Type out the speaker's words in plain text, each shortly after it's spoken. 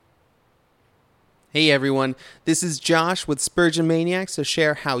Hey everyone, this is Josh with Spurgeon Maniacs to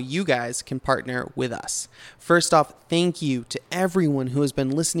share how you guys can partner with us. First off, thank you to everyone who has been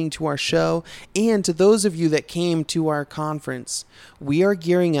listening to our show and to those of you that came to our conference. We are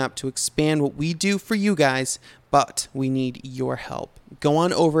gearing up to expand what we do for you guys, but we need your help. Go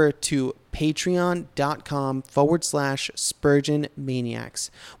on over to patreon.com/Spurgeon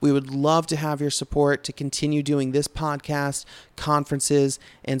Maniacs. We would love to have your support to continue doing this podcast, conferences,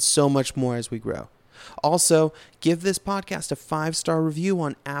 and so much more as we grow. Also, give this podcast a 5-star review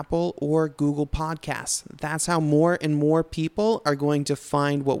on Apple or Google Podcasts. That's how more and more people are going to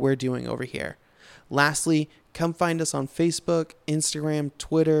find what we're doing over here. Lastly, come find us on Facebook, Instagram,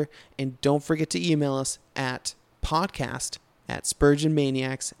 Twitter, and don't forget to email us at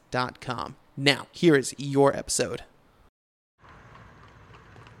podcast@SpurgeonManiacs.com. Now, here is your episode.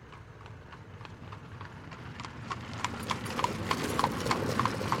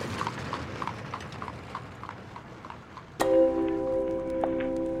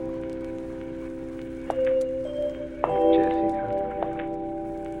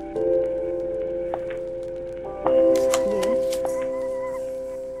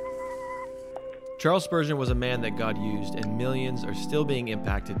 Charles Spurgeon was a man that God used, and millions are still being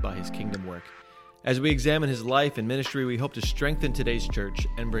impacted by his kingdom work. As we examine his life and ministry, we hope to strengthen today's church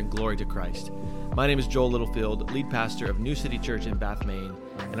and bring glory to Christ. My name is Joel Littlefield, lead pastor of New City Church in Bath, Maine,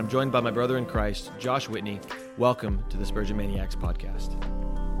 and I'm joined by my brother in Christ, Josh Whitney. Welcome to the Spurgeon Maniacs podcast.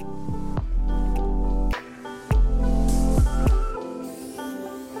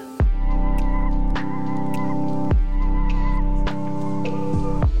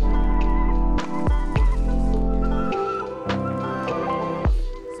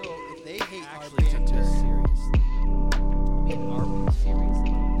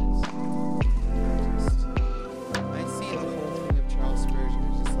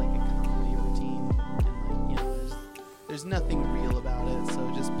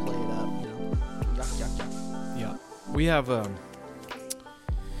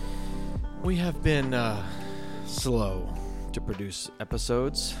 We have been slow to produce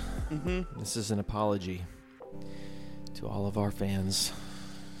episodes. This is an apology to all of our fans.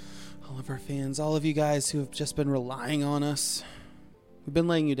 All of you guys who have just been relying on us. We've been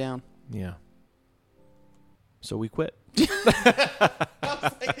laying you down. Yeah. So we quit. I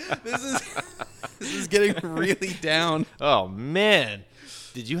was like, this is getting really down. Oh, man.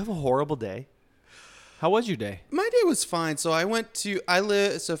 Did you have a horrible day? How was your day? My day was fine. So so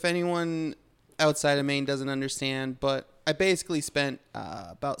if anyone outside of Maine doesn't understand, but I basically spent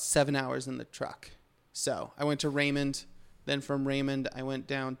about 7 hours in the truck. So I went to Raymond. Then from Raymond, I went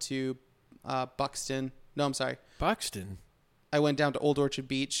down to Buxton. No, I'm sorry. Buxton? I went down to Old Orchard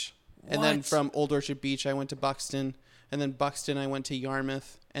Beach. What? And then from Old Orchard Beach, I went to Buxton. And then Buxton, I went to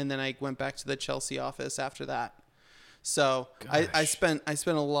Yarmouth. And then I went back to the Chelsea office after that. So I spent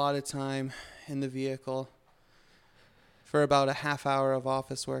a lot of time in the vehicle for about a half hour of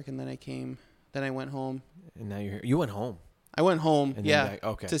office work, and then I went home. And now you're here. You went home. I went home, and yeah, back.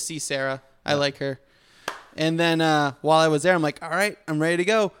 Okay. to see Sarah. I like her. And then while I was there, I'm like, all right, I'm ready to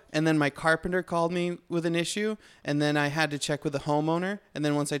go. And then my carpenter called me with an issue, and then I had to check with the homeowner. And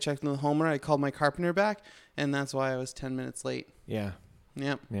then once I checked with the homeowner, I called my carpenter back, and that's why I was 10 minutes late. Yeah.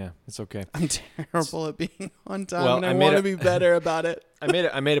 Yep. Yeah, it's okay. I'm terrible at being on time, Well, and I want to be better about it.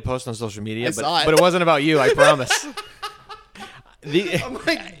 I made a post on social media, saw it. but it wasn't about you, I promise. I'm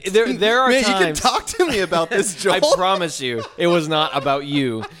like, there are man, times you can talk to me about this, Joel. I promise you, it was not about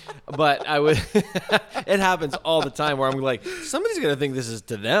you. But I would. It happens all the time where I'm like, somebody's gonna think this is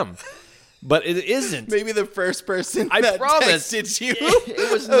to them, but it isn't. Maybe the first person I promise texted you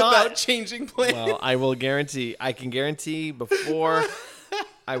it was not about changing plans. Well, I can guarantee before.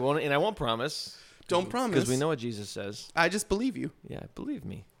 I won't promise. Don't promise. Because we know what Jesus says. I just believe you. Yeah, believe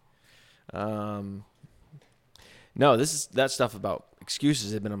me. No, that stuff about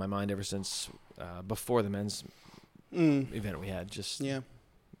excuses had been on my mind ever since before the men's event we had. Yeah.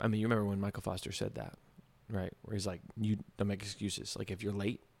 I mean, you remember when Michael Foster said that, right? Where he's like, you don't make excuses. Like, if you're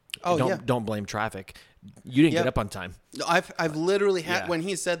late, don't blame traffic. You didn't get up on time. No, I've literally had, when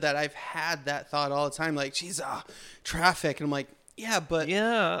he said that, I've had that thought all the time. Like, geez, traffic. And I'm like, yeah, but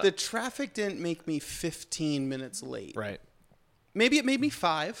the traffic didn't make me 15 minutes late. Right. Maybe it made me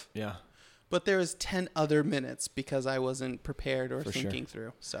 5. Yeah. But there was 10 other minutes because I wasn't prepared or thinking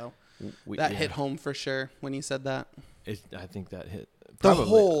through. So that hit home for sure when he said that. I think that hit.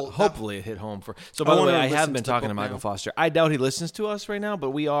 Hopefully it hit home for. So by the way, I have been talking to Michael Foster. I doubt he listens to us right now,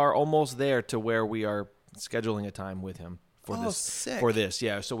 but we are almost there to where we are scheduling a time with him for this. Sick. For this,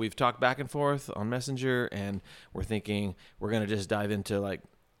 yeah. So we've talked back and forth on Messenger, and we're thinking we're gonna just dive into like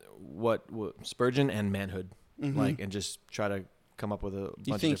what Spurgeon and manhood, and just try to come up with a bunch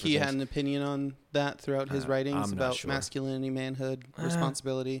You of think different he things. had an opinion on that throughout his writings I'm not about sure. masculinity, manhood,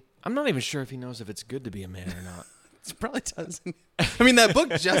 responsibility? I'm not even sure if he knows if it's good to be a man or not. It probably doesn't. I mean, that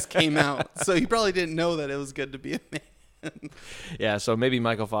book just came out, so he probably didn't know that it was good to be a man. Yeah, so maybe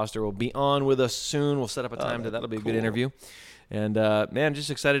Michael Foster will be on with us soon. We'll set up a time that'll be a good interview. And man,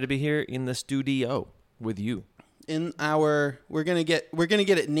 just excited to be here in the studio with you. We're gonna get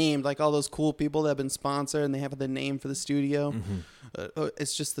it named like all those cool people that have been sponsored and they have the name for the studio.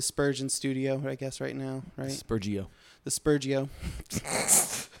 It's just the Spurgeon Studio, I guess, right now, right? Spurgio. The Spurgio.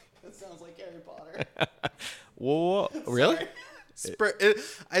 That sounds like Harry Potter. Whoa, really?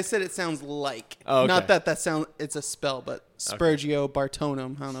 I said it sounds like. Oh, okay. Not that sounds. It's a spell, but Spurgio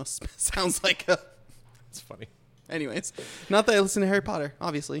Bartonum. I don't know. Sounds like a. It's funny. Anyways, not that I listen to Harry Potter,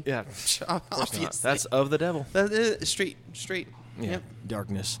 obviously. Yeah, obviously. that's of the devil. That is straight. Yeah, Yep.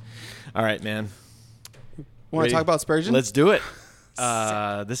 darkness. All right, man. Want to talk about Spurgeon? Let's do it.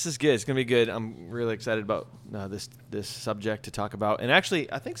 This is good. It's gonna be good. I'm really excited about this subject to talk about, and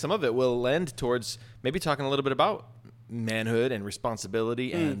actually, I think some of it will lend towards maybe talking a little bit about manhood and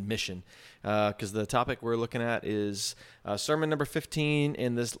responsibility and mission, because the topic we're looking at is sermon number 15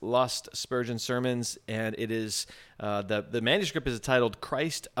 in this Lost Spurgeon Sermons, and it is the manuscript is titled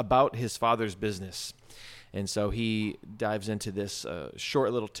 "Christ About His Father's Business," and so he dives into this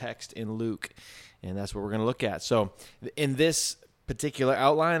short little text in Luke, and that's what we're going to look at. So in this particular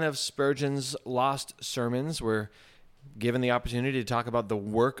outline of Spurgeon's Lost Sermons, we're given the opportunity to talk about the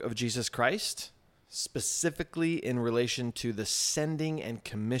work of Jesus Christ, specifically in relation to the sending and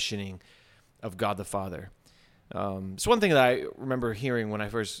commissioning of God the Father. It's one thing that I remember hearing when I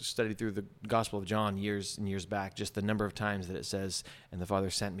first studied through the Gospel of John years and years back, just the number of times that it says, and the Father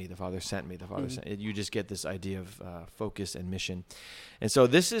sent me, the Father sent me, the Father sent me. You just get this idea of focus and mission. And so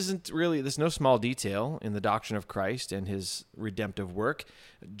there's no small detail in the doctrine of Christ and his redemptive work.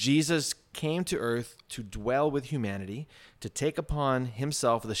 Jesus came to earth to dwell with humanity, to take upon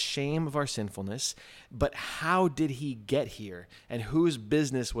himself the shame of our sinfulness. But how did he get here? And whose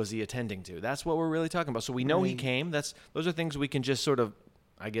business was he attending to? That's what we're really talking about. So we know he came. Those are things we can just sort of,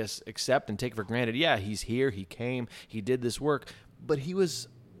 I guess, accept and take for granted. Yeah, he's here. He came. He did this work. But he was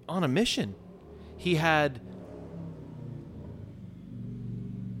on a mission. He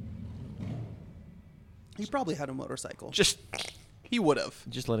probably had a motorcycle. He would have.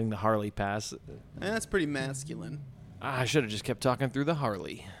 Just letting the Harley pass. And that's pretty masculine. I should have just kept talking through the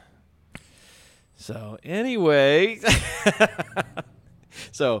Harley. So anyway,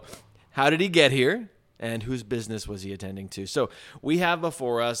 so how did he get here? And whose business was he attending to? So we have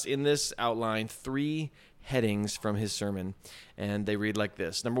before us in this outline 3 headings from his sermon, and they read like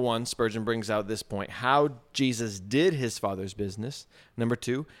this. Number 1, Spurgeon brings out this point: how Jesus did his Father's business. Number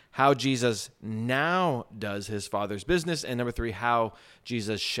 2, how Jesus now does his Father's business. And number 3, how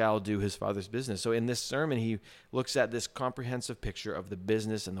Jesus shall do his Father's business. So in this sermon, he looks at this comprehensive picture of the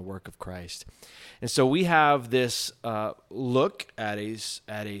business and the work of Christ. And so we have this look at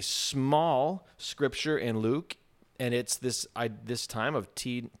a small scripture in Luke. And it's this time of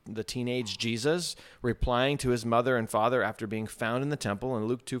the teenage Jesus replying to his mother and father after being found in the temple. In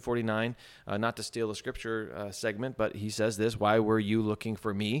Luke 2:49, not to steal the scripture segment, but he says this: "Why were you looking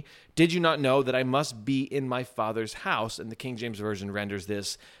for me? Did you not know that I must be in my Father's house?" And the King James Version renders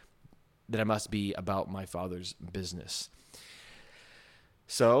this, that I must be about my Father's business.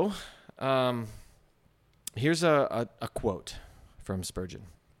 So here's a quote from Spurgeon.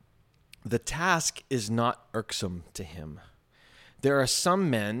 "The task is not irksome to him. There are some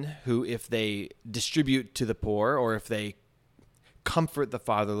men who, if they distribute to the poor or if they comfort the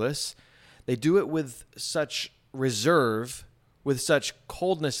fatherless, they do it with such reserve, with such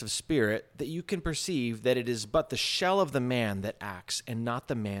coldness of spirit, that you can perceive that it is but the shell of the man that acts and not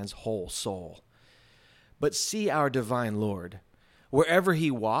the man's whole soul. But see our divine Lord. Wherever he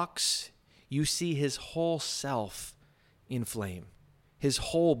walks, you see his whole self in flame, his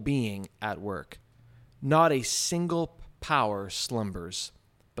whole being at work. Not a single power slumbers,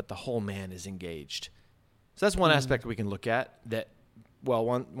 but the whole man is engaged." So that's one aspect we can look at.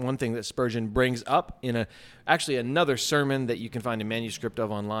 One thing that Spurgeon brings up in another sermon that you can find a manuscript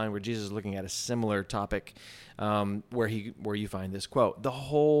of online, where Jesus is looking at a similar topic, where you find this quote: "The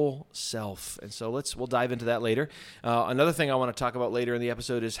whole self." And so we'll dive into that later. Another thing I want to talk about later in the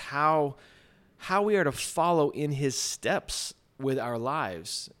episode is how we are to follow in his steps with our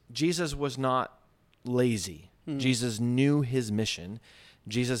lives. Jesus was not lazy. Jesus knew his mission.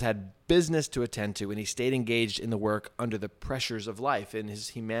 Jesus had business to attend to, and he stayed engaged in the work under the pressures of life. In his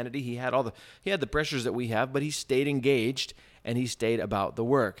humanity, he had the pressures that we have, but he stayed engaged, and he stayed about the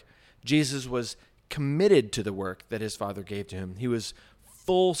work. Jesus was committed to the work that his Father gave to him. He was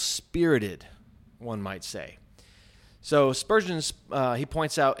full-spirited, one might say. So Spurgeon, he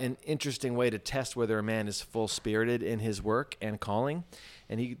points out an interesting way to test whether a man is full-spirited in his work and calling.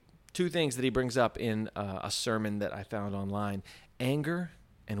 And two things that he brings up in a sermon that I found online: anger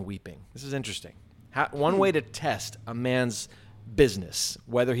and weeping. This is interesting. One way to test a man's business,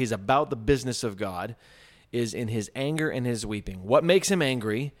 whether he's about the business of God, is in his anger and his weeping. What makes him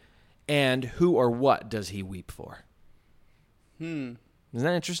angry, and who or what does he weep for? Isn't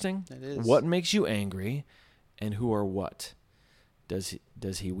that interesting? It is. What makes you angry, and who or what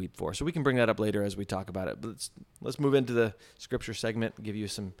does he weep for? So we can bring that up later as we talk about it. But let's move into the scripture segment, give you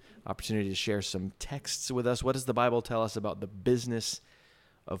some opportunity to share some texts with us. What does the Bible tell us about the business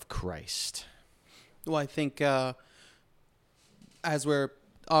of Christ? Well, I think as we're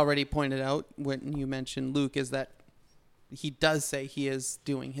already pointed out when you mentioned Luke, is that he does say he is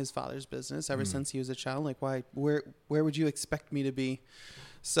doing his Father's business ever since he was a child. Like, where would you expect me to be?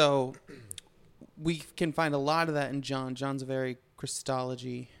 So we can find a lot of that in John. John's a very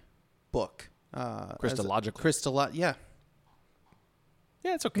Christology book. Christological. Yeah.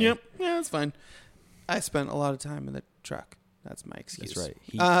 Yeah, it's okay. Yep. Yeah, that's fine. I spent a lot of time in the truck. That's my excuse. That's right.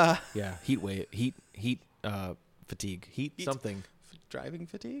 Heat fatigue. Heat something. Driving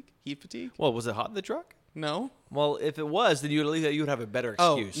fatigue? Heat fatigue? Well, was it hot in the truck? No. Well, if it was, then you would have a better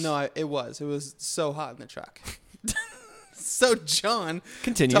excuse. Oh, no, it was. It was so hot in the truck. So John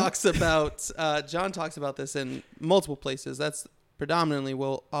Continue. talks about this in multiple places. That's predominantly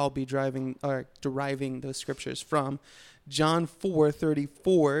what I'll be deriving the scriptures from. John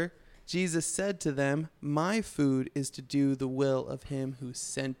 4:34, Jesus said to them, "My food is to do the will of him who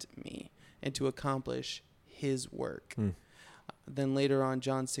sent me and to accomplish his work." Then later on,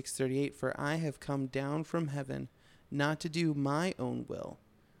 John 6:38, "For I have come down from heaven not to do my own will,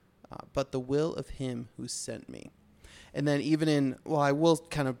 but the will of him who sent me." And then I will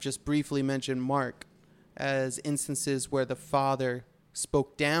kind of just briefly mention Mark as instances where the Father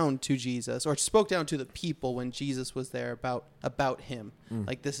spoke down to Jesus, or spoke down to the people when Jesus was there about him.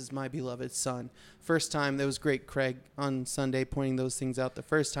 Like, "This is my beloved son." First time, that was great, Craig, on Sunday, pointing those things out. The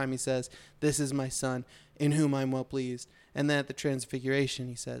first time he says, "This is my son, in whom I'm well pleased." And then at the Transfiguration,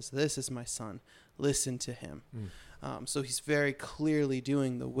 he says, "This is my son, listen to him." So he's very clearly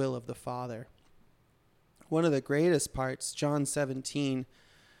doing the will of the Father. One of the greatest parts, John 17,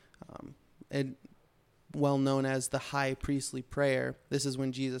 and well known as the high priestly prayer. This is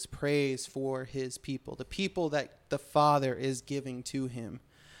when Jesus prays for his people, the people that the Father is giving to him,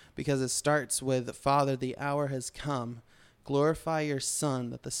 because it starts with, "Father, the hour has come. Glorify your Son,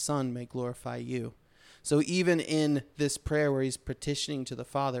 that the Son may glorify you." So even in this prayer where he's petitioning to the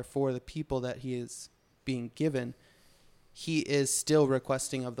Father for the people that he is being given, he is still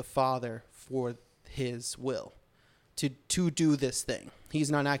requesting of the Father for his will to do this thing. He's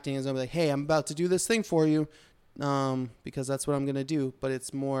not acting as though, like, "Hey, I'm about to do this thing for you, because that's what I'm going to do." But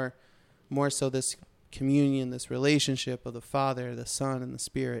it's more so this communion, this relationship of the Father, the Son, and the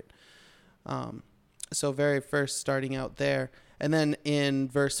Spirit. So very first starting out there. And then in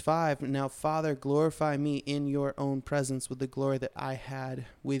verse 5, "Now, Father, glorify me in your own presence with the glory that I had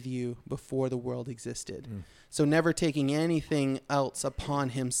with you before the world existed." So never taking anything else upon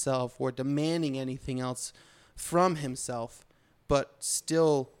himself or demanding anything else from himself, but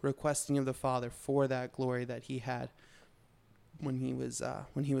still requesting of the Father for that glory that he had when he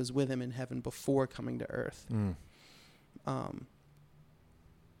was with him in heaven before coming to earth.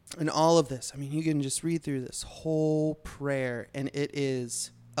 And all of this, I mean, you can just read through this whole prayer, and it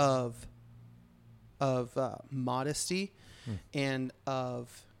is of modesty and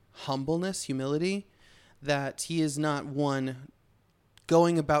of humbleness, humility, that he is not one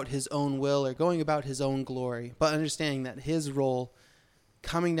going about his own will or going about his own glory, but understanding that his role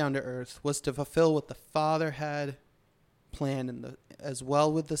coming down to earth was to fulfill what the Father had planned, as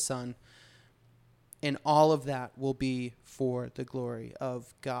well with the Son. And all of that will be for the glory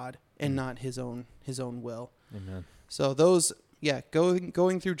of God and not his own will. Amen. So those,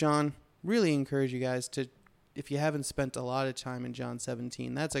 going through John, really encourage you guys to, if you haven't spent a lot of time in John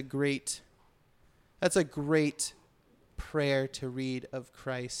 17, that's a great prayer to read of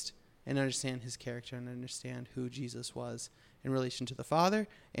Christ and understand his character and understand who Jesus was in relation to the Father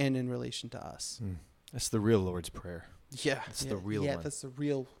and in relation to us. That's the real Lord's Prayer. Yeah. That's the real one. Yeah, that's the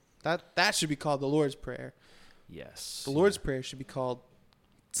real... That should be called the Lord's Prayer. Yes. The Lord's Prayer should be called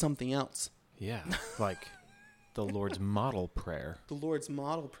something else. Yeah, like the Lord's model prayer. The Lord's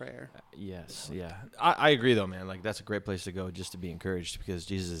model prayer. Yes, yeah. I agree, though, man. Like, that's a great place to go just to be encouraged, because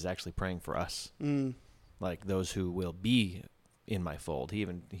Jesus is actually praying for us. like those who will be in my fold. He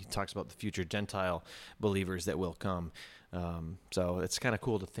talks about the future Gentile believers that will come. So it's kind of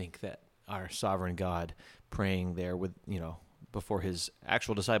cool to think that our sovereign God praying there with, before his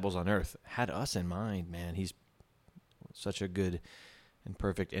actual disciples on earth had us in mind, man. He's such a good and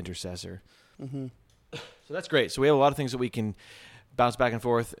perfect intercessor. Mm-hmm. So that's great. So we have a lot of things that we can bounce back and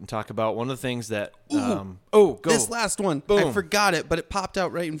forth and talk about. One of the things that... go. This last one. Boom. I forgot it, but it popped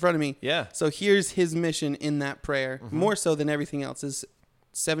out right in front of me. Yeah. So here's his mission in that prayer, more so than everything else, is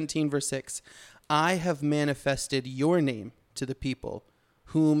 17 verse 6. I have manifested your name to the people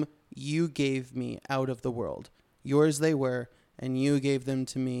whom you gave me out of the world. Yours they were, and you gave them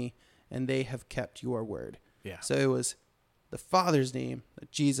to me, and they have kept your word. Yeah. So it was the Father's name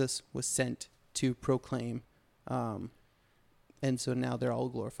that Jesus was sent to proclaim. And so now they're all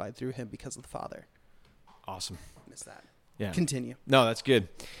glorified through him because of the Father. Awesome. Missed that. Yeah. Continue. No, that's good.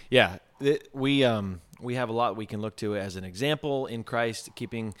 Yeah. We have a lot we can look to as an example in Christ,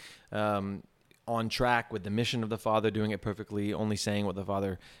 keeping on track with the mission of the Father, doing it perfectly, only saying what the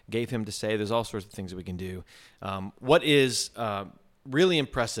Father gave him to say. There's all sorts of things that we can do. What is really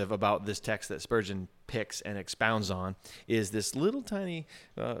impressive about this text that Spurgeon picks and expounds on is this little tiny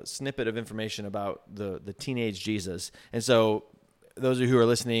snippet of information about the teenage Jesus. And so those of you who are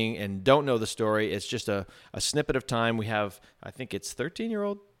listening and don't know the story, it's just a snippet of time. We have, I think it's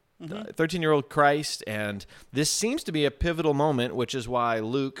 13-year-old Christ, and this seems to be a pivotal moment, which is why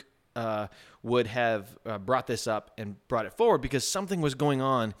Luke would have brought this up and brought it forward, because something was going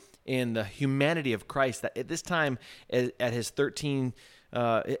on in the humanity of Christ that at this time, at his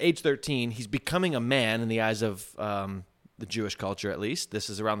age 13, he's becoming a man in the eyes of the Jewish culture, at least. This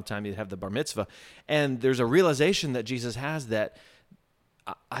is around the time you'd have the bar mitzvah. And there's a realization that Jesus has that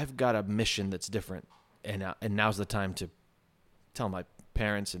I've got a mission that's different, and now's the time to tell my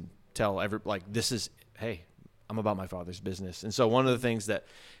parents and tell this is, hey, I'm about my Father's business. And so one of the things that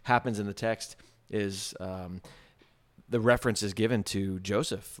happens in the text is the reference is given to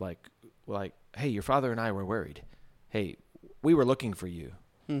Joseph, like, hey, your father and I were worried. Hey, we were looking for you,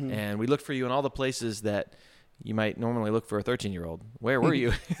 and we looked for you in all the places that you might normally look for a 13-year-old. Where were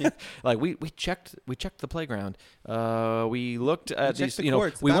you? Like we checked the playground. We looked at these,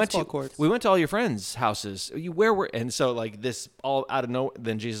 courts, we went to all your friends' houses. Where were? And so like this all out of nowhere.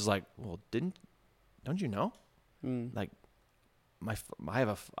 Then Jesus is like, well, don't you know? Like I have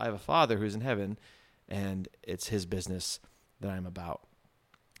a Father who's in heaven, and it's his business that I'm about,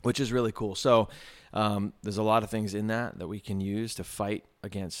 which is really cool. So there's a lot of things in that we can use to fight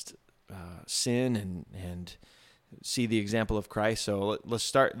against sin and see the example of Christ. So let's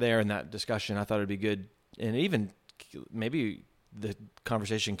start there in that discussion. I thought it'd be good, and even maybe the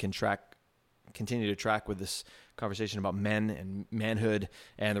conversation can continue to track with this conversation about men and manhood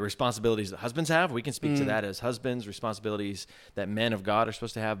and the responsibilities that husbands have. We can speak to that as husbands, responsibilities that men of God are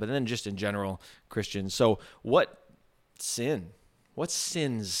supposed to have, but then just in general, Christians. So what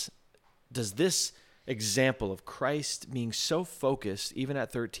sins does this example of Christ being so focused, even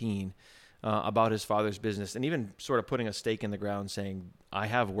at 13, about his Father's business, and even sort of putting a stake in the ground saying, I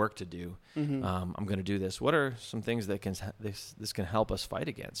have work to do. I'm going to do this. What are some things that this can help us fight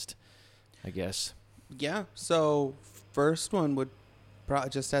against, I guess? Yeah. So first one would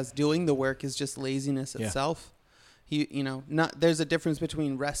just as doing the work is just laziness itself. There's a difference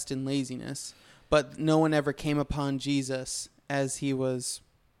between rest and laziness, but no one ever came upon Jesus as he was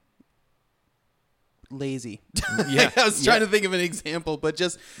lazy. I was trying to think of an example, but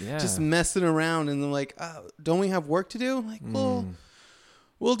just messing around, and then like, don't we have work to do? Like,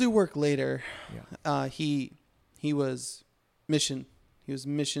 we'll do work later. Yeah. He was mission. He was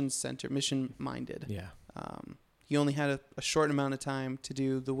mission-centered, mission-minded. Yeah. He only had a short amount of time to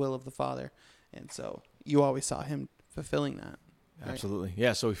do the will of the Father, and so you always saw him fulfilling that. Right? Absolutely.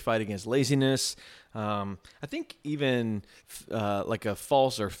 Yeah, so we fight against laziness. I think even like a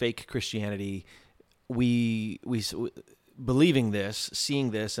false or fake Christianity, we believing this,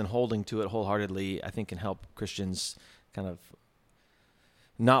 seeing this, and holding to it wholeheartedly, I think can help Christians kind of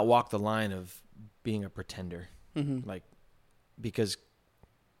not walk the line of being a pretender. Like, because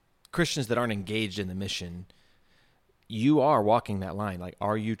Christians that aren't engaged in the mission, you are walking that line. Like,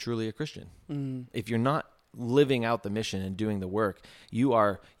 are you truly a Christian? If you're not living out the mission and doing the work, you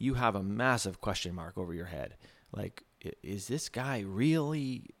have a massive question mark over your head. Like, is this guy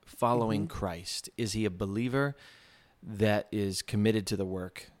really following Christ? Is he a believer that is committed to the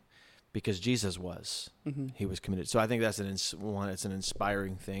work? Because Jesus was. He was committed. So I think that's it's an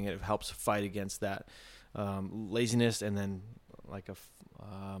inspiring thing. It helps fight against that laziness, and then like a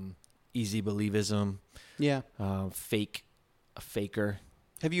easy believism. Yeah. A faker.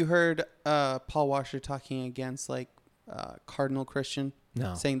 Have you heard Paul Washer talking against like cardinal Christian?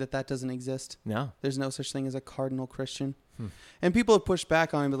 No. Saying that doesn't exist. No. There's no such thing as a cardinal Christian. And people have pushed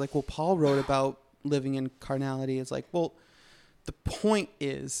back on him, but like, well, Paul wrote about living in carnality. It's like, well, the point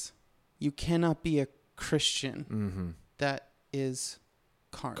is you cannot be a Christian that is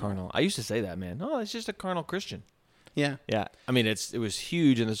carnal. I used to say that, man. Oh, it's just a carnal Christian. Yeah. Yeah. I mean, it was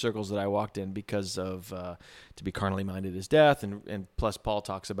huge in the circles that I walked in because of to be carnally minded is death. And plus Paul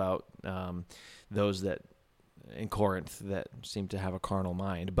talks about those that in Corinth that seem to have a carnal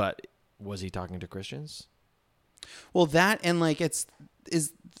mind. But was he talking to Christians? Well, that and like is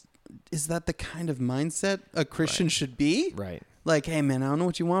that the kind of mindset a Christian should be? Right. Like, hey man, I don't know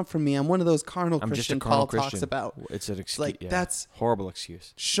what you want from me. I'm one of those carnal Christian Paul talks about. It's an excuse. Like that's horrible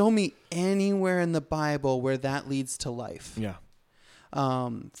excuse. Show me anywhere in the Bible where that leads to life. Yeah.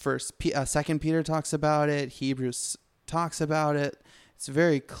 Second Peter talks about it. Hebrews talks about it. It's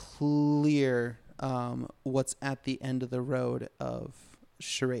very clear what's at the end of the road of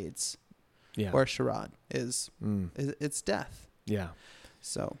charades. Yeah. Or charade is it's death. Yeah.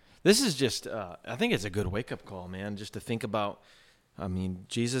 So this is just, I think it's a good wake-up call, man, just to think about, I mean,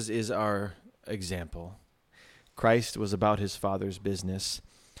 Jesus is our example. Christ was about his Father's business.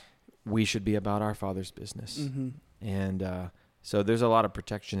 We should be about our Father's business. And so there's a lot of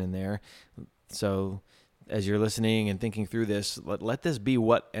protection in there. So as you're listening and thinking through this, let this be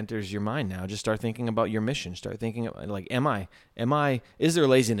what enters your mind now. Just start thinking about your mission. Start thinking like, is there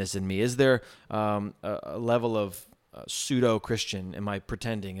laziness in me? Is there a level of pseudo-Christian? Am I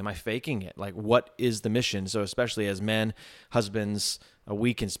pretending? Am I faking it? Like, what is the mission? So especially as men, husbands,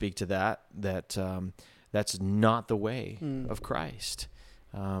 we can speak to that that's not the way of Christ.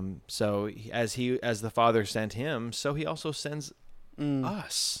 So as the Father sent him, so he also sends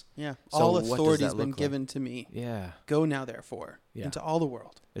us. Yeah. So all what does authority has that been look like? given to me. Yeah. Go now, therefore, into all the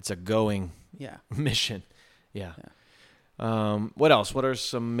world. It's a going Yeah. mission. Yeah. What else? What are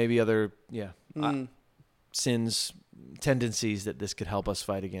some maybe other sins, tendencies that this could help us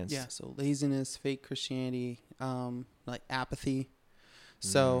fight against? Yeah. So laziness, fake Christianity, like apathy.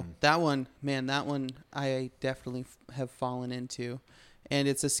 So that one I definitely have fallen into. And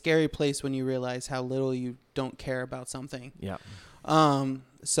it's a scary place when you realize how little you don't care about something. Yeah.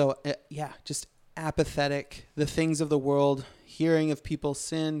 Just apathetic. The things of the world, hearing of people's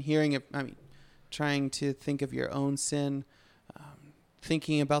sin, trying to think of your own sin,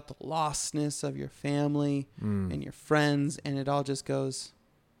 thinking about the lostness of your family and your friends, and it all just goes,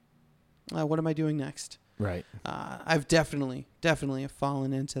 what am I doing next? Right. I've definitely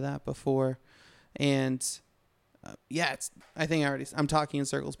fallen into that before. And I'm talking in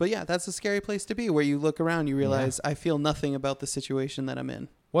circles, but yeah, that's a scary place to be where you look around, you realize I feel nothing about the situation that I'm in.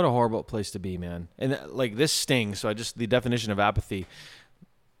 What a horrible place to be, man. And like this stings. So the definition of apathy,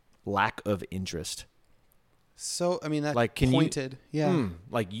 lack of interest. So, I mean, that's like, pointed.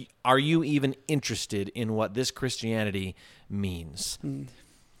 Are you even interested in what this Christianity means?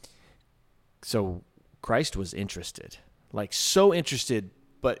 So Christ was interested, like so interested,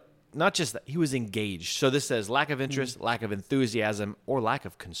 but not just that, he was engaged. So this says lack of interest, lack of enthusiasm, or lack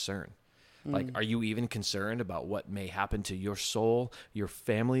of concern. Like, are you even concerned about what may happen to your soul, your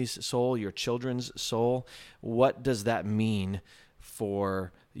family's soul, your children's soul? What does that mean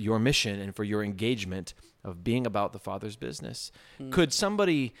for your mission and for your engagement of being about the Father's business? Could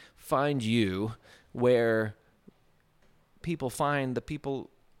somebody find you where people find the people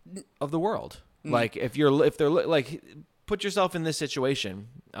of the world? Like, if they're like, put yourself in this situation.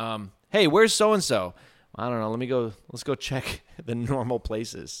 Hey, where's so-and-so? I don't know. Let's go check the normal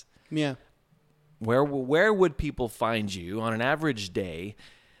places. Yeah. Where would people find you on an average day?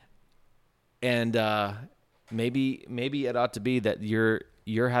 And maybe it ought to be that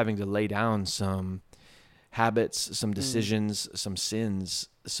you're having to lay down some habits, some decisions, some sins,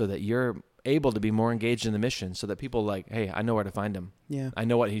 so that you're able to be more engaged in the mission, so that people like, hey, I know where to find him. Yeah. I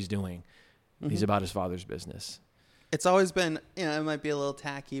know what he's doing. He's about his Father's business. It's always been, it might be a little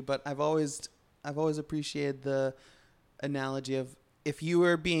tacky, but I've always appreciated the analogy of, if you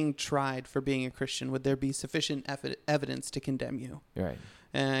were being tried for being a Christian, would there be sufficient evidence to condemn you? Right.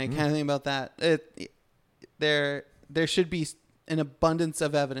 And I kind of think about that. There should be an abundance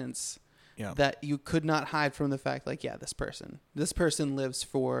of evidence that you could not hide from the fact, like, this person lives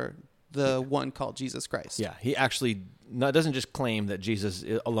for the one called Jesus Christ. Yeah, he actually doesn't just claim that Jesus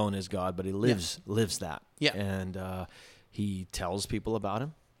alone is God, but he lives that. Yeah. And he tells people about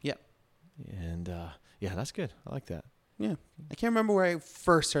him. Yeah. And that's good. I like that. Yeah. I can't remember where I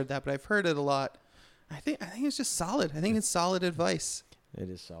first heard that, but I've heard it a lot. I think it's just solid. I think it's solid advice. It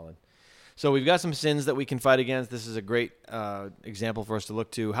is solid. So we've got some sins that we can fight against. This is a great example for us to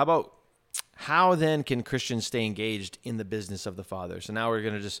look to. How then can Christians stay engaged in the business of the Father? So now we're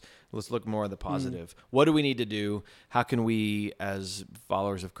going to let's look more at the positive. What do we need to do? How can we, as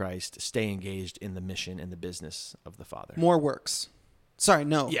followers of Christ, stay engaged in the mission and the business of the Father? More works. Sorry,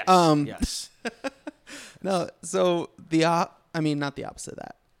 no. Yes. Yes. No. So not the opposite of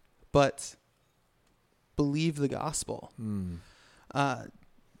that, but believe the gospel.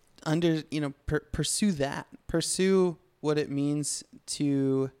 Pursue that. Pursue what it means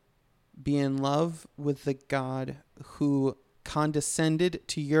to be in love with the God who condescended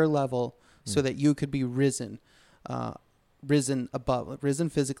to your level so that you could be risen above, risen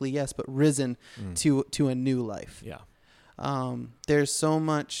physically, yes, but risen to a new life. Yeah. There's so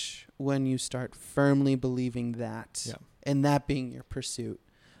much when you start firmly believing that, and that being your pursuit.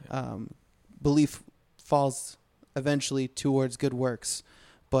 Belief falls eventually towards good works.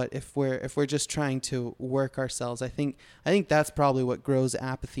 But if we're just trying to work ourselves, I think that's probably what grows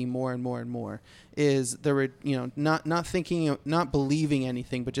apathy more and more and more, is not believing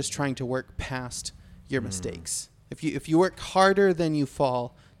anything, but just trying to work past your mistakes. If you work harder than you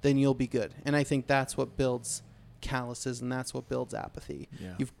fall, then you'll be good. And I think that's what builds calluses, and that's what builds apathy.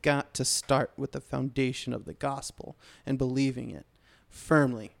 Yeah. You've got to start with the foundation of the gospel and believing it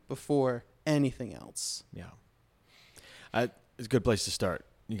firmly before anything else. Yeah. It's a good place to start.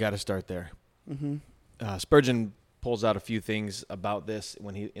 You got to start there. Spurgeon pulls out a few things about this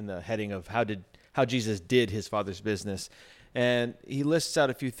when he in the heading of how Jesus did his Father's business, and he lists out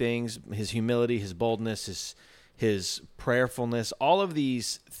a few things: his humility, his boldness, his prayerfulness. All of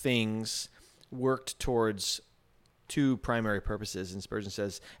these things worked towards two primary purposes. And Spurgeon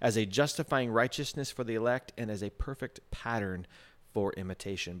says, as a justifying righteousness for the elect and as a perfect pattern for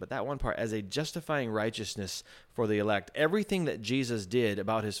imitation. But that one part, as a justifying righteousness for the elect, everything that Jesus did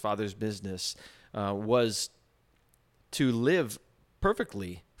about his Father's business was to live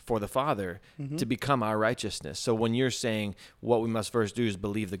perfectly for the Father, to become our righteousness. So when you're saying what we must first do is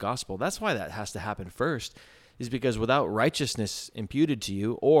believe the gospel, that's why that has to happen first, is because without righteousness imputed to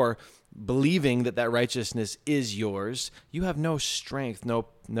you, or believing that righteousness is yours, you have no strength,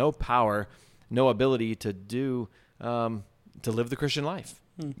 no power, no ability to do to live the Christian life.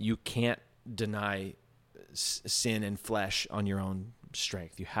 You can't deny sin and flesh on your own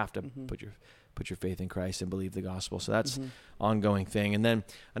strength. You have to put your faith in Christ and believe the gospel. So that's ongoing thing. And then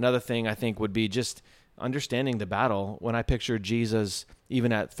another thing I think would be just understanding the battle. When I picture Jesus,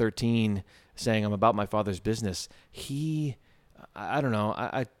 even at 13, saying, I'm about my Father's business, I don't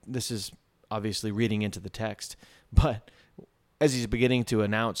know, this is obviously reading into the text, but as he's beginning to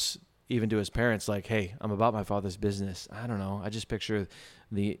announce even to his parents, like, hey, I'm about my Father's business, I don't know, I just picture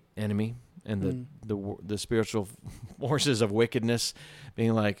the enemy and the spiritual forces of wickedness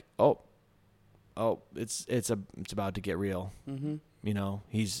being like, oh, it's about to get real. You know,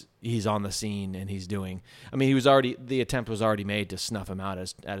 he's on the scene and he's doing. I mean, the attempt was already made to snuff him out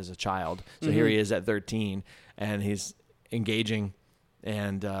as a child. So here he is at 13, and he's engaging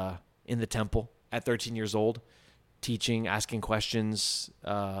and in the temple at 13 years old, teaching, asking questions,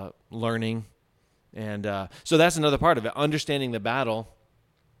 learning, and so that's another part of it. Understanding the battle,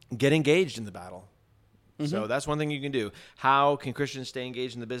 get engaged in the battle. So that's one thing you can do. How can Christians stay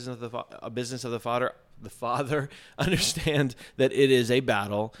engaged in the business of the Father? The Father, understand that it is a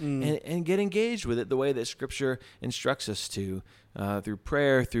battle and get engaged with it the way that Scripture instructs us to, through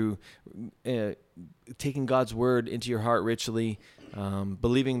prayer, through taking God's word into your heart richly,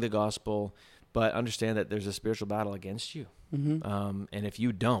 believing the gospel, but understand that there's a spiritual battle against you. And if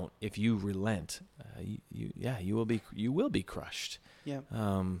you relent, you will be crushed. Yeah.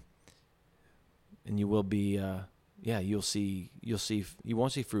 And you will be, you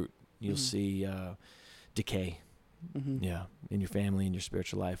won't see fruit. You'll see decay, in your family, in your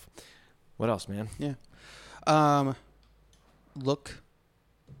spiritual life. What else, man? Yeah. Look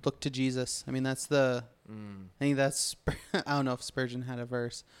to Jesus. I mean, I think that's, I don't know if Spurgeon had a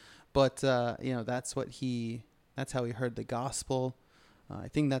verse, but, that's how he heard the gospel. I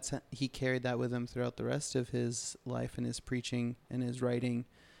think he carried that with him throughout the rest of his life and his preaching and his writing,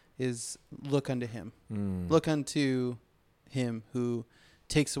 is look unto him. Look unto him who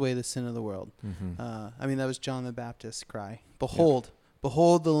takes away the sin of the world. I mean, that was John the Baptist's cry. Behold,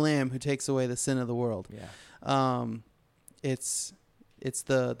 behold the Lamb who takes away the sin of the world. Yeah. It's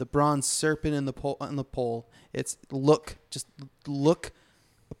the bronze serpent in the pole. It's just look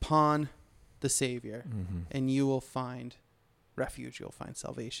upon the Savior, and you will find refuge. You'll find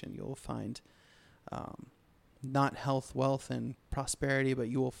salvation. You will find not health, wealth, and prosperity, but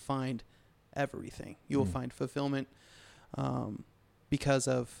you will find everything. You will find fulfillment because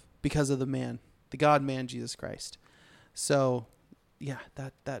of because of the God-man, Jesus Christ. So, yeah,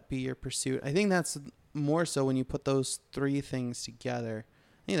 that be your pursuit. I think that's more so when you put those three things together.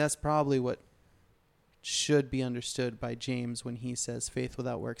 I think that's probably what should be understood by James when he says faith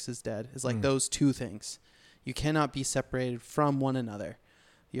without works is dead. It's like those two things. You cannot be separated from one another.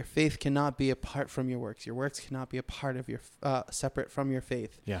 Your faith cannot be apart from your works. Your works cannot be a part of your separate from your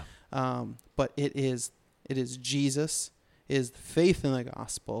faith. Yeah. But it is Jesus, is the faith in the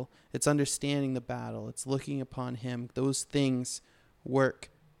gospel. It's understanding the battle. It's looking upon him. Those things work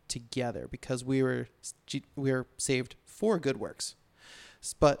together because we were saved for good works.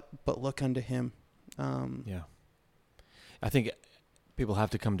 But look unto him. Yeah. I think people have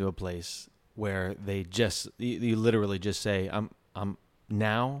to come to a place where they you literally just say, I'm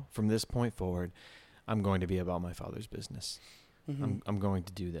now from this point forward, I'm going to be about my Father's business. Mm-hmm. I'm going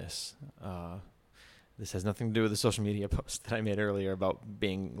to do this. This has nothing to do with the social media post that I made earlier about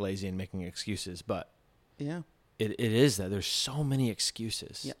being lazy and making excuses, but yeah, it is that there's so many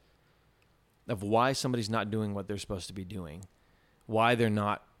excuses of why somebody's not doing what they're supposed to be doing, why they're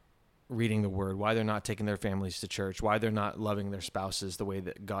not reading the word, why they're not taking their families to church, why they're not loving their spouses the way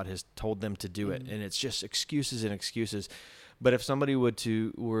that God has told them to do it. And it's just excuses and excuses. But if somebody were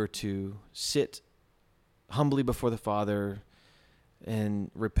to sit humbly before the Father and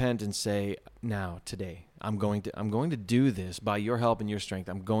repent and say, now, today, I'm going to do this by your help and your strength.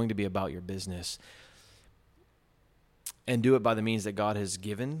 I'm going to be about your business. And do it by the means that God has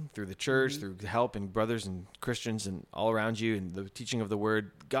given through the church, through help and brothers and Christians and all around you and the teaching of the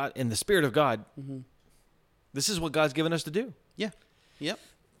word, God and the Spirit of God. Mm-hmm. This is what God's given us to do. Yeah. Yep.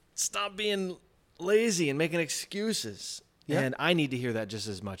 Stop being lazy and making excuses. Yep. And I need to hear that just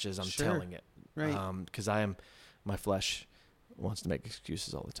as much as I'm telling it. Right. Because my flesh wants to make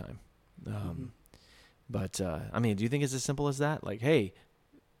excuses all the time. But do you think it's as simple as that? Like, hey,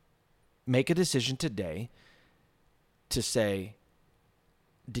 make a decision today to say,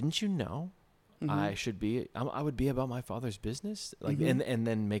 didn't you know I would be about my Father's business? Like, and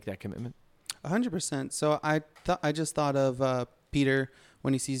then make that commitment. 100%. So I just thought of Peter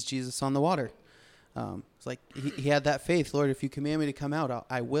when he sees Jesus on the water. It's like he had that faith. Lord, if you command me to come out,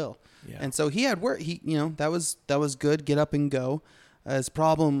 I will. Yeah. And so he had work. That was good. Get up and go. His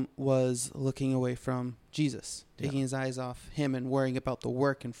problem was looking away from Jesus, taking his eyes off him and worrying about the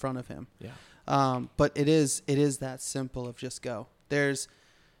work in front of him. Yeah. But it is that simple of just go. There's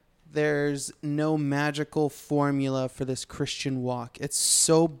no magical formula for this Christian walk. It's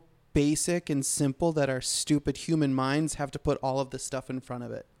so basic and simple that our stupid human minds have to put all of this stuff in front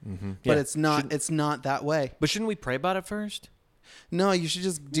of it. Mm-hmm. But it's not that way. But shouldn't we pray about it first? No, you should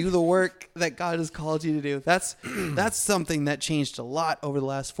just do the work that God has called you to do. That's something that changed a lot over the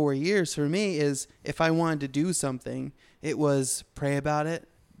last 4 years for me. Is if I wanted to do something, it was pray about it,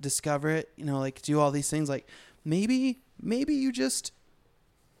 discover it, do all these things. Like maybe you just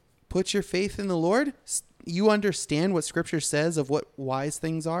put your faith in the Lord. You understand what Scripture says of what wise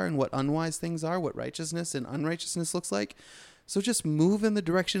things are and what unwise things are, what righteousness and unrighteousness looks like. So just move in the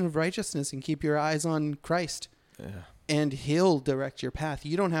direction of righteousness and keep your eyes on Christ. Yeah. And he'll direct your path.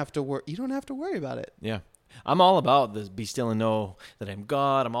 You don't have to worry about it. Yeah. I'm all about this, be still and know that I'm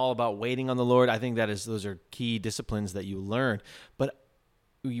God. I'm all about waiting on the Lord. I think those are key disciplines that you learn. But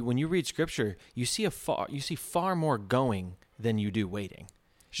when you read Scripture, you see far more going than you do waiting.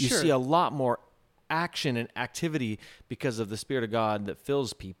 You see a lot more action and activity because of the Spirit of God that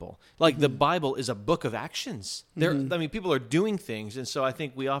fills people. Like the Bible is a book of actions. People are doing things, and so I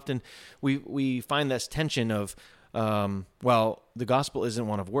think we often we find this tension of the gospel isn't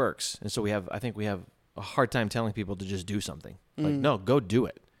one of works, and so we have a hard time telling people to just do something. Like, no, go do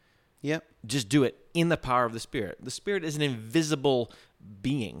it. Yep. Just do it in the power of the Spirit. The Spirit is an invisible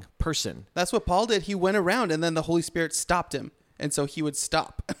person. That's what Paul did. He went around, and then the Holy Spirit stopped him. And so he would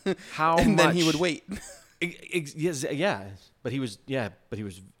stop, then he would wait. Yeah, but he was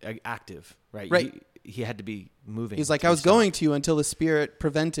active, right? Right. He had to be moving. He's like, I was going to until the Spirit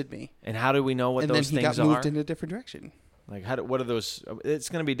prevented me. And how do we know what those things are? And then he got moved in a different direction. Like, what are those? It's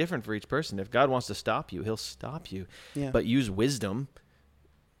going to be different for each person. If God wants to stop you, he'll stop you. Yeah. But use wisdom.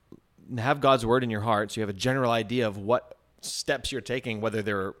 Have God's word in your heart so you have a general idea of what steps you're taking, whether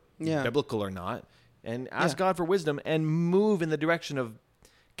they're biblical or not. And ask God for wisdom and move in the direction of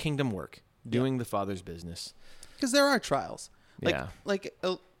kingdom work, doing the Father's business. Because there are trials. Like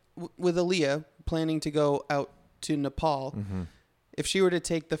with Aaliyah planning to go out to Nepal, if she were to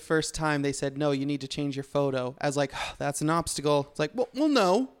take the first time they said, no, you need to change your photo, as like, that's an obstacle. It's like, well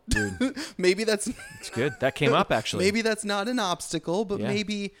no. Dude. Maybe it's good. That came up, actually. Maybe that's not an obstacle, but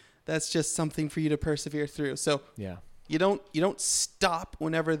maybe that's just something for you to persevere through. So You don't stop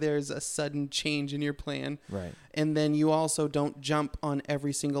whenever there's a sudden change in your plan. Right. And then you also don't jump on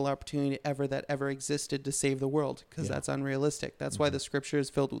every single opportunity that ever existed to save the world, because that's unrealistic. That's why the scripture is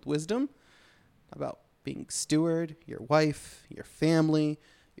filled with wisdom about being steward, your wife, your family,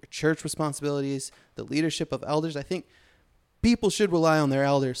 your church responsibilities, the leadership of elders. I think people should rely on their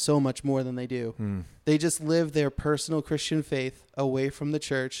elders so much more than they do. They just live their personal Christian faith away from the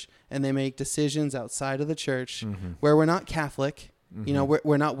church, and they make decisions outside of the church where we're not Catholic. You know,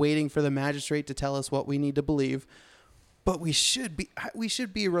 we're not waiting for the magistrate to tell us what we need to believe, but we should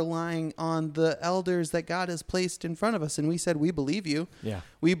be relying on the elders that God has placed in front of us. And we said, we believe you. Yeah.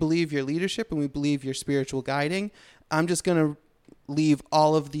 We believe your leadership and we believe your spiritual guiding. I'm just going to leave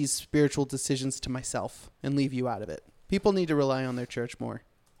all of these spiritual decisions to myself and leave you out of it. People need to rely on their church more.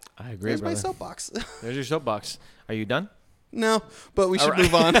 I agree, There's brother. my soapbox. There's your soapbox. Are you done? No, but we should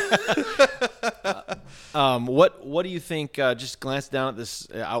move on. What do you think, just glance down at this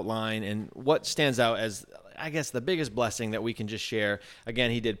outline, and what stands out as, I guess, the biggest blessing that we can just share?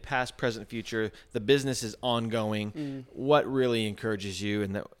 Again, he did past, present, future. The business is ongoing. What really encourages you,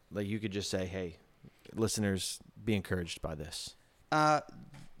 and that like you could just say, hey, listeners, be encouraged by this?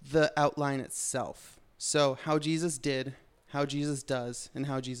 The outline itself. So how Jesus did, how Jesus does, and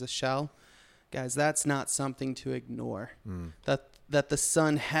how Jesus shall. Guys, that's not something to ignore. That the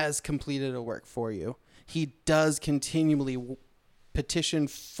Son has completed a work for you. He does continually petition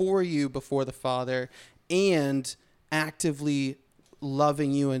for you before the Father, and actively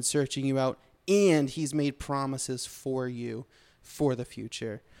loving you and searching you out, and he's made promises for you for the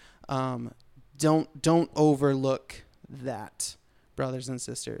future. Don't overlook that, brothers and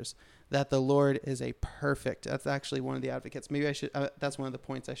sisters, that the Lord is a perfect, that's actually one of the advocates. Maybe I should, that's one of the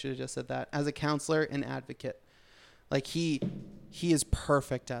points I should have just said that. As a counselor and advocate, like he is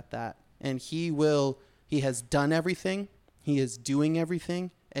perfect at that. And he has done everything. He is doing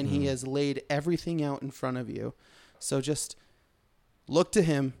everything. And he has laid everything out in front of you. So just look to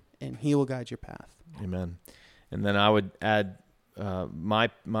him and he will guide your path. Amen. And then I would add my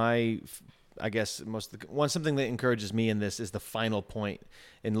I guess something that encourages me in this is the final point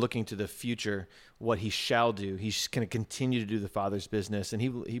in looking to the future, what he shall do. He's going to continue to do the Father's business. And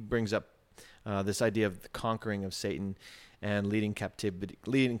he brings up this idea of the conquering of Satan and leading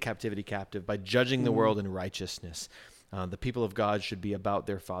captivity captive by judging the world in righteousness. The people of God should be about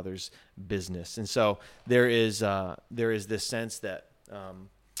their Father's business. And so there is this sense that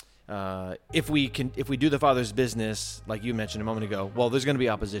if we do the Father's business, like you mentioned a moment ago, well, there's going to be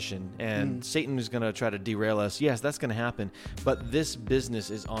opposition, and Satan is going to try to derail us. Yes, that's going to happen, but this business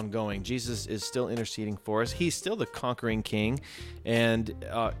is ongoing. Jesus is still interceding for us. He's still the conquering King, and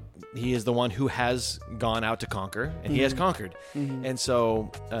he is the one who has gone out to conquer, and he has conquered. And so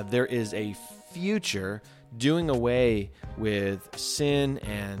there is a future doing away with sin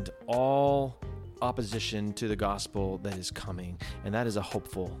and all opposition to the gospel that is coming, and that is a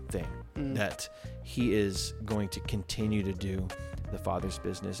hopeful thing, that he is going to continue to do the Father's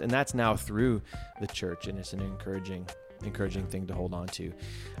business, and that's now through the church, and it's an encouraging thing to hold on to.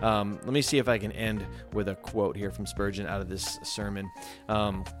 Let me see if I can end with a quote here from Spurgeon out of this sermon.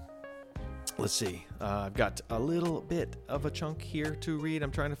 Let's see. I've got a little bit of a chunk here to read.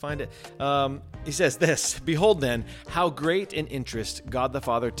 I'm trying to find it. He says this: "Behold then, how great an interest God the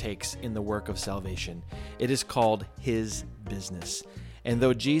Father takes in the work of salvation. It is called his business. And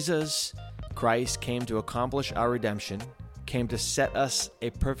though Jesus Christ came to accomplish our redemption, came to set us a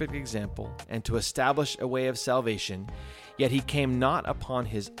perfect example, and to establish a way of salvation, yet he came not upon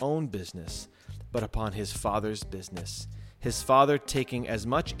his own business, but upon his Father's business. His Father taking as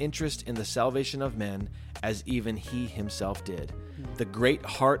much interest in the salvation of men as even he himself did, the great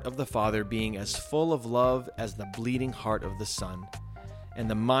heart of the Father being as full of love as the bleeding heart of the Son, and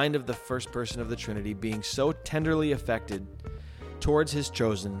the mind of the first person of the Trinity being so tenderly affected towards his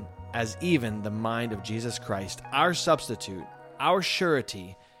chosen as even the mind of Jesus Christ, our substitute, our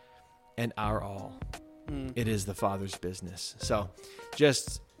surety, and our all. It is the Father's business." So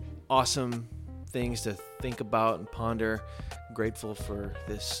just awesome things to think about and ponder. Grateful for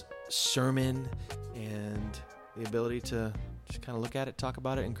this sermon and the ability to just kind of look at it, talk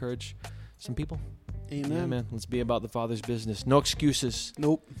about it, encourage some people. Amen. Yeah, man. Let's be about the Father's business. No excuses.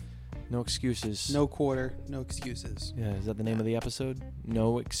 Nope. No excuses. No quarter. No excuses. Yeah, is that the name of the episode?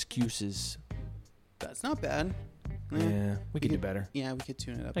 No excuses. That's not bad. Yeah, we could do better. Yeah, we could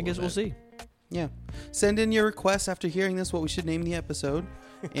tune it up. I guess we'll see. Yeah. Send in your requests after hearing this, what we should name the episode,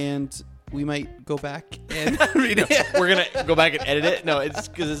 and we might go back and read it. We're going to go back and edit it? No, it's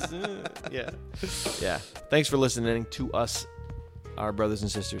because it's... yeah. Yeah. Thanks for listening to us, our brothers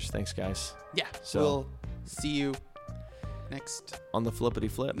and sisters. Thanks, guys. Yeah. So we'll see you next. On the flippity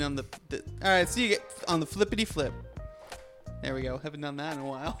flip. On the all right, see you on the flippity flip. There we go. Haven't done that in a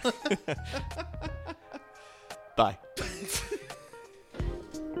while. Bye.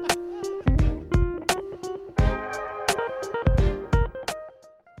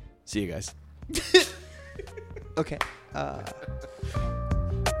 See you guys. Okay. Bye.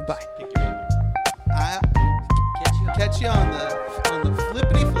 Catch Catch you on the